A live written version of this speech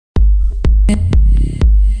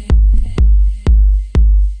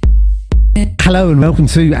Hello and welcome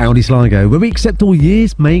to Audi Sligo, where we accept all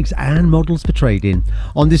years, makes and models for trading.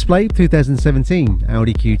 On display, 2017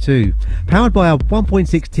 Audi Q2, powered by a 1.6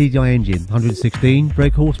 TDI engine, 116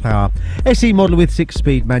 brake horsepower, SE model with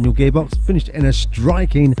 6-speed manual gearbox, finished in a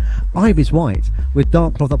striking Ibis white with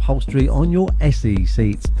dark cloth upholstery on your SE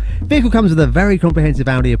seats. Vehicle comes with a very comprehensive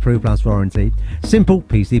Audi Approved Plus warranty, simple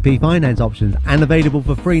PCP finance options and available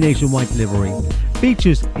for free nationwide delivery.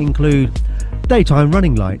 Features include daytime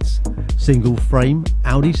running lights, single frame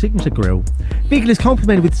Audi signature grille. Vehicle is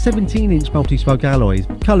complemented with 17-inch multi-spoke alloys,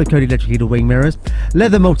 colour-coded electric heated wing mirrors,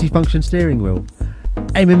 leather multifunction steering wheel,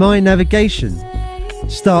 MMI navigation,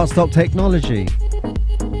 start-stop technology,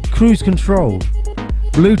 cruise control,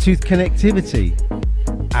 Bluetooth connectivity,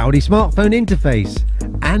 Audi smartphone interface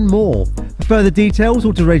and more. For further details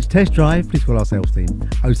or to arrange test drive, please call our sales team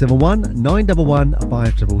 071 911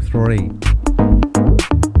 5333.